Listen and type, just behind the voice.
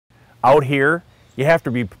Out here, you have to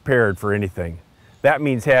be prepared for anything. That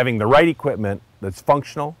means having the right equipment that's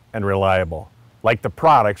functional and reliable, like the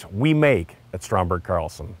products we make at Stromberg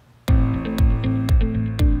Carlson.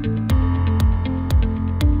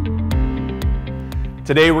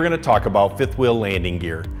 Today we're going to talk about fifth wheel landing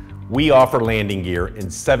gear. We offer landing gear in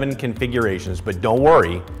 7 configurations, but don't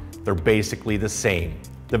worry, they're basically the same.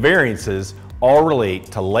 The variances all relate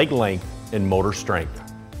to leg length and motor strength.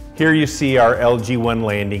 Here you see our LG1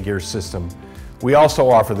 landing gear system. We also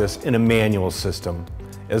offer this in a manual system,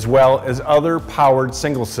 as well as other powered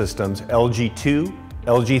single systems, LG2,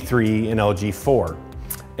 LG3, and LG4.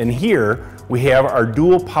 And here we have our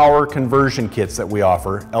dual power conversion kits that we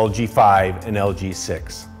offer, LG5 and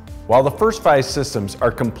LG6. While the first 5 systems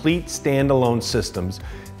are complete standalone systems,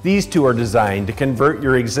 these 2 are designed to convert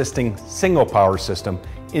your existing single power system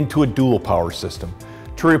into a dual power system.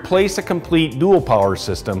 To replace a complete dual power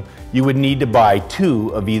system, you would need to buy 2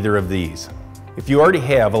 of either of these. If you already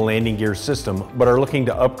have a landing gear system but are looking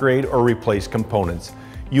to upgrade or replace components,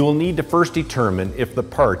 you will need to first determine if the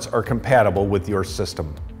parts are compatible with your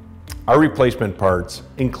system. Our replacement parts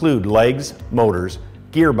include legs, motors,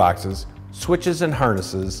 gearboxes, switches and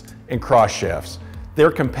harnesses, and cross shafts.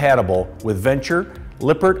 They're compatible with Venture,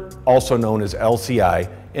 Lippert, also known as LCI,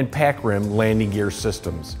 and Pack Rim landing gear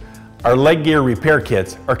systems. Our leg gear repair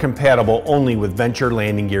kits are compatible only with Venture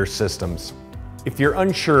landing gear systems. If you're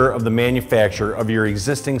unsure of the manufacturer of your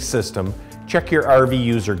existing system, check your RV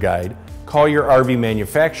user guide, call your RV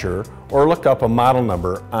manufacturer, or look up a model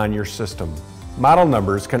number on your system. Model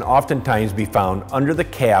numbers can oftentimes be found under the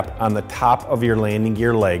cap on the top of your landing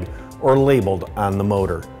gear leg or labeled on the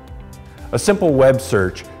motor. A simple web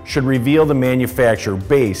search should reveal the manufacturer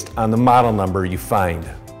based on the model number you find.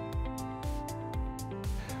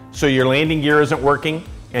 So your landing gear isn't working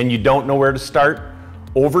and you don't know where to start?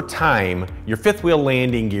 Over time, your fifth wheel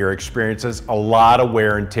landing gear experiences a lot of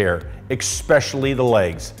wear and tear, especially the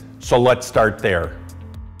legs. So let's start there.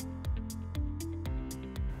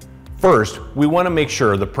 First, we want to make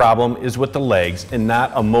sure the problem is with the legs and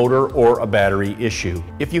not a motor or a battery issue.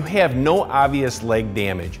 If you have no obvious leg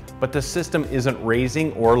damage, but the system isn't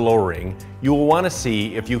raising or lowering, you will want to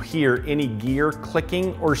see if you hear any gear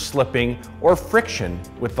clicking or slipping or friction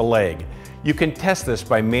with the leg. You can test this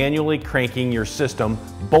by manually cranking your system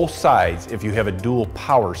both sides if you have a dual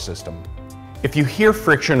power system. If you hear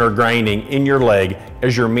friction or grinding in your leg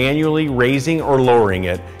as you're manually raising or lowering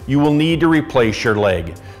it, you will need to replace your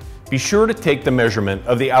leg. Be sure to take the measurement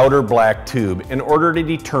of the outer black tube in order to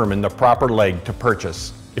determine the proper leg to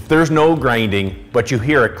purchase. If there's no grinding, but you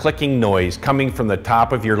hear a clicking noise coming from the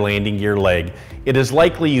top of your landing gear leg, it is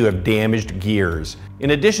likely you have damaged gears.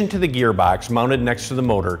 In addition to the gearbox mounted next to the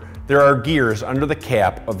motor, there are gears under the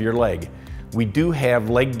cap of your leg. We do have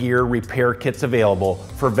leg gear repair kits available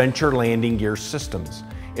for Venture landing gear systems.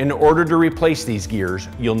 In order to replace these gears,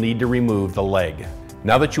 you'll need to remove the leg.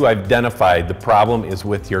 Now that you identified the problem is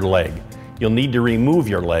with your leg, you'll need to remove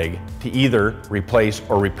your leg to either replace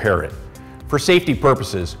or repair it. For safety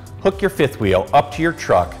purposes, hook your fifth wheel up to your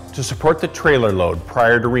truck to support the trailer load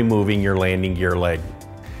prior to removing your landing gear leg.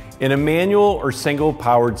 In a manual or single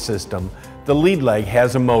powered system, the lead leg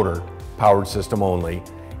has a motor, powered system only,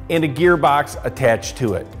 and a gearbox attached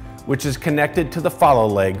to it, which is connected to the follow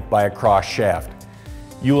leg by a cross shaft.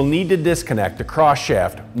 You will need to disconnect the cross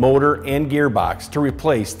shaft, motor, and gearbox to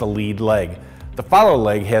replace the lead leg. The follow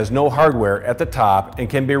leg has no hardware at the top and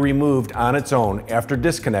can be removed on its own after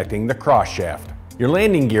disconnecting the cross shaft. Your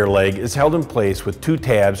landing gear leg is held in place with 2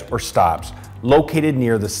 tabs or stops located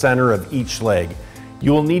near the center of each leg.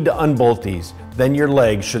 You will need to unbolt these, then your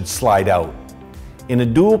leg should slide out. In a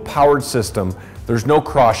dual powered system, there's no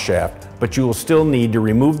cross shaft, but you will still need to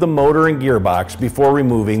remove the motor and gearbox before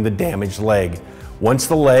removing the damaged leg. Once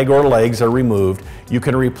the leg or legs are removed, you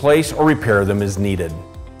can replace or repair them as needed.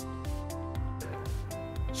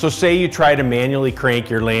 So say you try to manually crank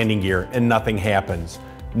your landing gear and nothing happens.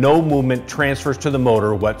 No movement transfers to the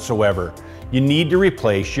motor whatsoever. You need to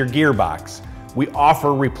replace your gearbox. We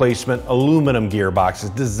offer replacement aluminum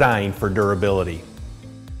gearboxes designed for durability.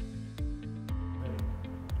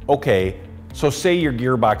 Okay, so say your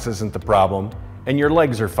gearbox isn't the problem and your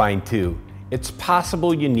legs are fine too. It's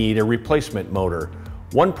possible you need a replacement motor.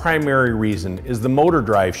 One primary reason is the motor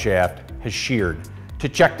drive shaft has sheared. To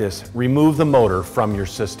check this, remove the motor from your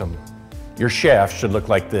system. Your shaft should look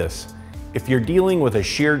like this. If you're dealing with a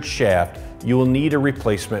sheared shaft, you will need a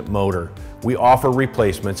replacement motor. We offer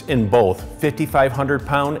replacements in both 5,500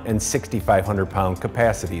 pound and 6,500 pound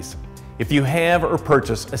capacities. If you have or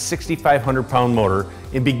purchase a 6,500 pound motor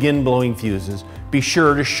and begin blowing fuses, be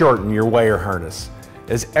sure to shorten your wire harness.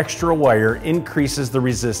 as extra wire increases the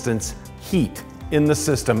resistance heat in the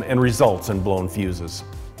system and results in blown fuses.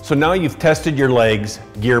 So now you've tested your legs,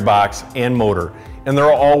 gearbox, and motor, and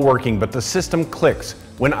they're all working, but the system clicks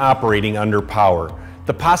when operating under power.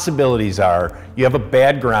 The possibilities are you have a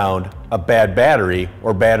bad ground, a bad battery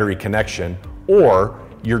or battery connection, or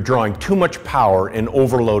you're drawing too much power and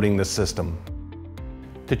overloading the system.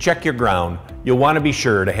 To check your ground, you'll want to be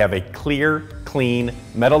sure to have a clear, clean,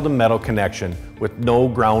 metal-to-metal connection with no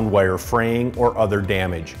ground wire fraying or other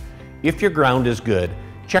damage. If your ground is good,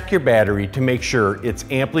 check your battery to make sure it's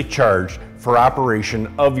amply charged for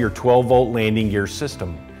operation of your 12-volt landing gear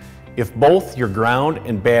system. If both your ground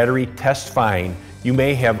and battery test fine, you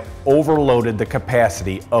may have overloaded the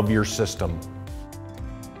capacity of your system.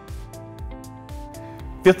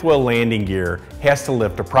 Fifth wheel landing gear has to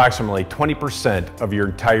lift approximately 20% of your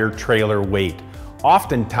entire trailer weight.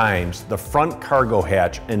 Oftentimes, the front cargo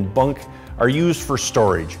hatch and bunk are used for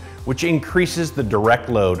storage, which increases the direct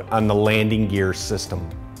load on the landing gear system.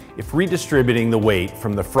 If redistributing the weight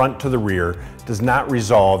from the front to the rear does not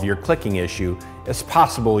resolve your clicking issue, it's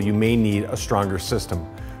possible you may need a stronger system.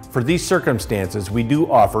 For these circumstances, we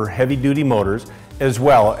do offer heavy-duty motors as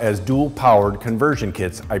well as dual-powered conversion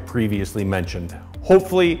kits I previously mentioned.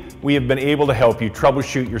 Hopefully, we have been able to help you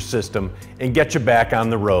troubleshoot your system and get you back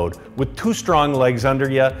on the road with two strong legs under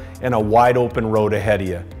you and a wide open road ahead of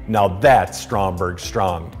you. Now that's Stromberg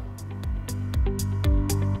strong.